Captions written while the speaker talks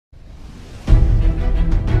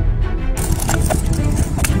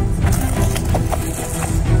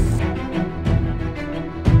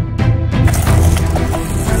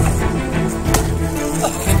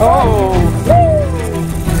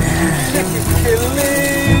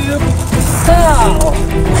Clip. Now,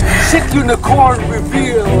 Chic Unicorn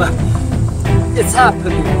reveal. It's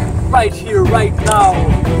happening right here, right now.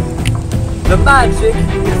 The magic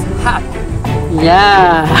is happening.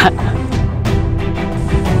 Yeah.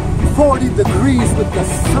 40 degrees with the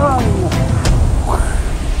sun.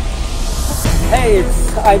 Hey,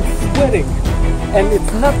 I'm sweating, and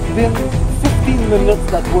it's not been 15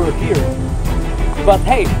 minutes that we're here. But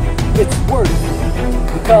hey, it's worth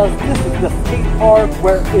it, because this is the skate park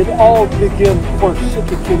where it all began for Chic.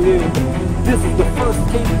 This is the first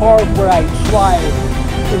skate park where I tried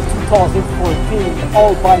in 2014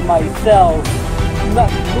 all by myself,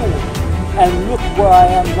 not knowing. And look where I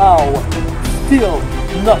am now, still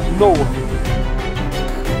not knowing.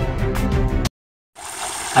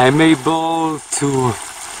 I'm able to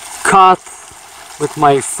cut with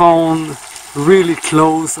my phone really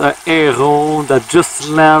close a heron that just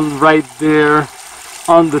landed right there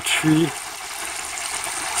on the tree,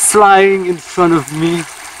 flying in front of me.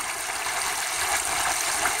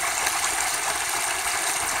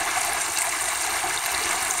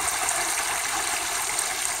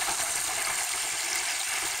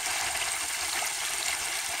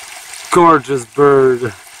 Gorgeous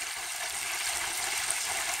bird.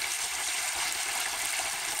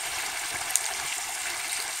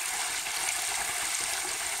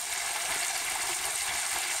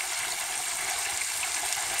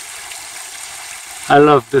 I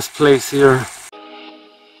love this place here.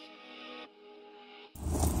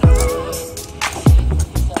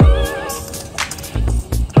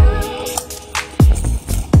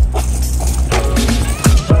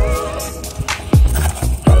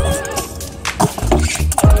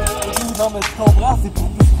 Non mais tu comprends, c'est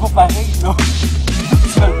pas pareil là.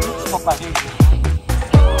 C'est un peu, c'est pas pareil.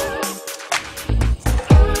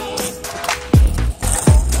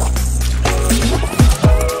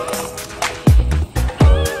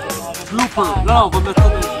 Blooper, là on va mettre ça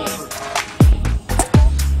dans le blooper.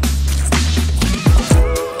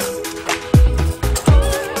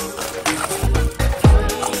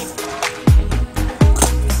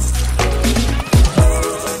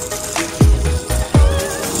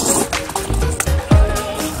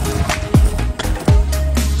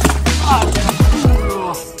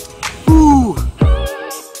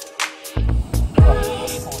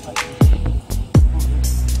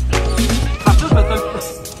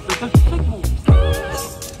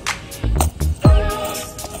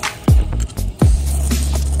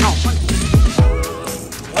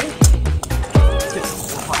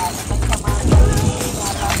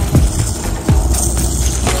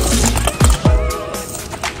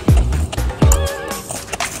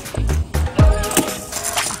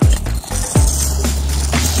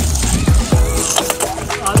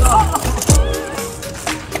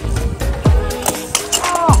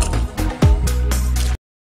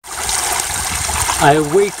 I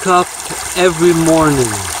wake up every morning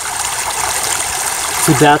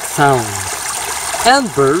to that sound and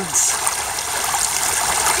birds,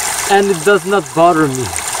 and it does not bother me.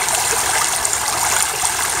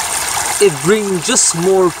 It brings just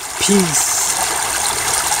more peace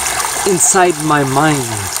inside my mind,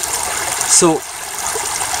 so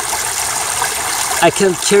I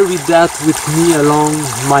can carry that with me along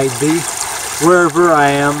my day. Wherever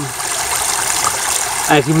I am,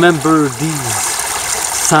 I remember these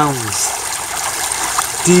sounds,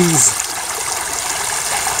 these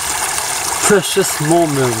precious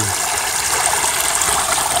moments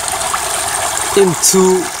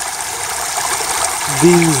into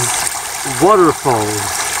these waterfalls.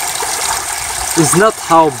 It's not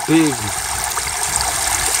how big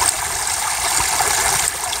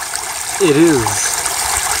it is.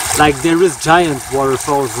 Like there is giant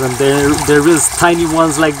waterfalls and there is tiny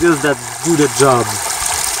ones like this that do the job.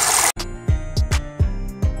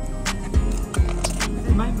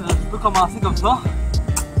 Tu peux commencer comme ça.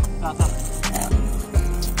 Attends.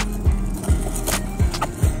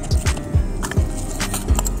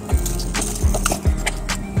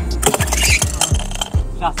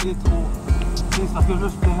 J'ai essayé trop. C'est parce que là je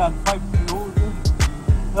voulais le faire plus haut.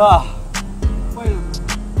 Ah! Ouais.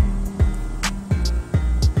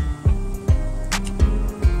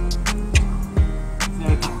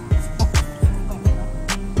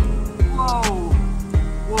 Wow!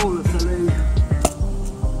 Wow, le soleil!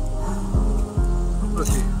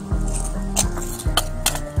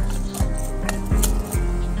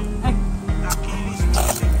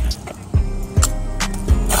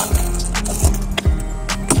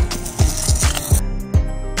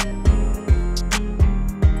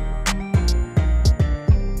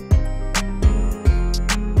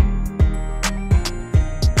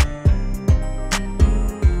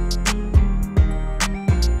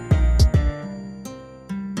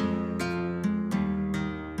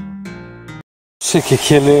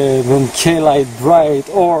 Chic and K-Light Bright,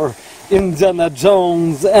 or Indiana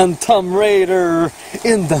Jones and Tomb Raider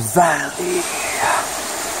in the valley.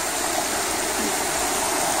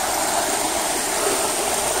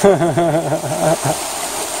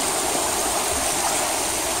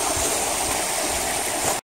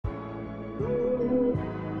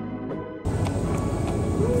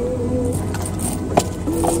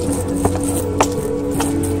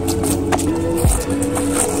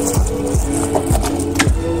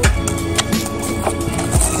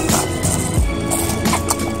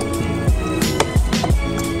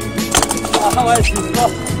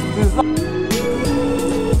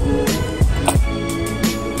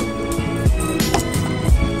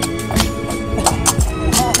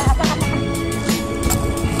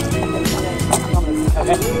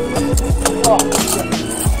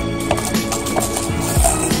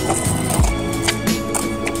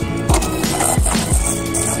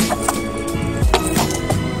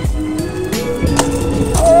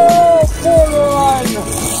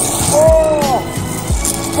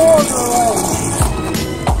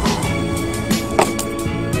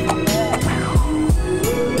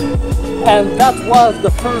 And that was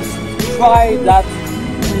the first try that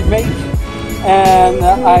we made, and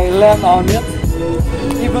I land on it.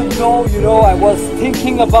 Even though, you know, I was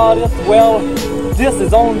thinking about it, well, this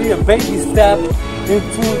is only a baby step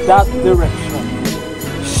into that direction.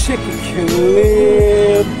 Chic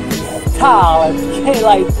Clip, Style,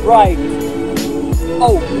 K-Light Bright.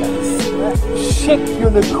 Oh yes, Chic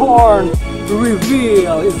Unicorn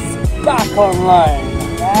Reveal is back online.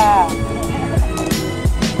 Yeah.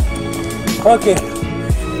 Okay.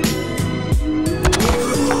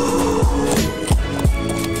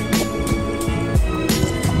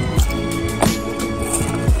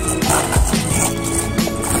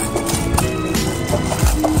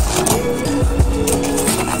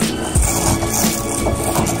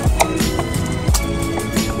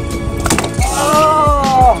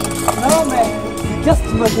 Oh non mais qu'est-ce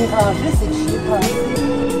qui m'a dérangé, c'est que je l'ai pensé.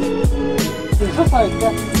 C'est juste un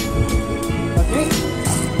test. Ok?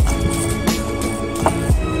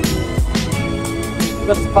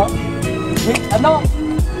 Là, tu penses? Ok. Ah non!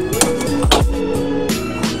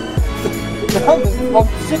 Non, mais c'est pas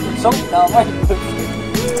toucher quelque chose quand même.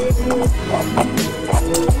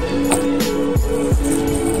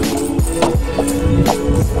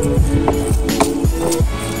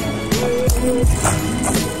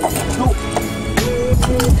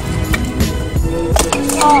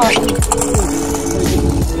 Ah!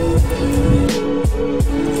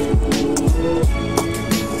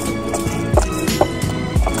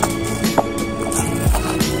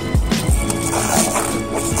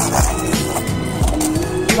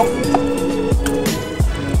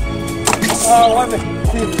 Ah ouais, mais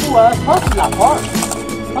c'est fou, hein? Je pense qu'il a peur.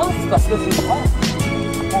 Je pense que c'est parce que c'est peur.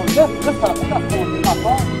 On lève plus en fait à poser la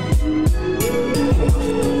peur.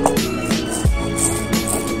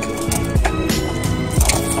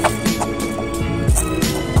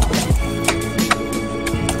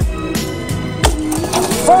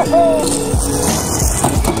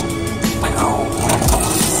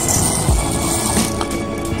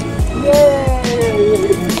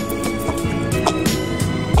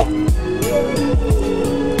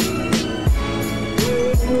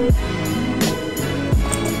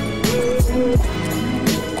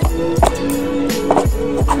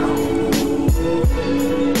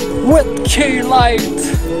 With K-Light,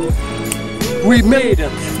 we made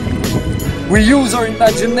it. We use our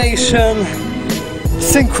imagination,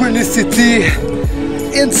 synchronicity,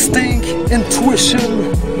 instinct,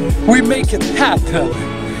 intuition. We make it happen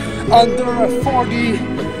under a 40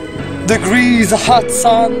 degrees hot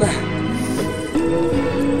sun,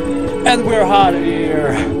 and we're out of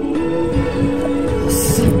here.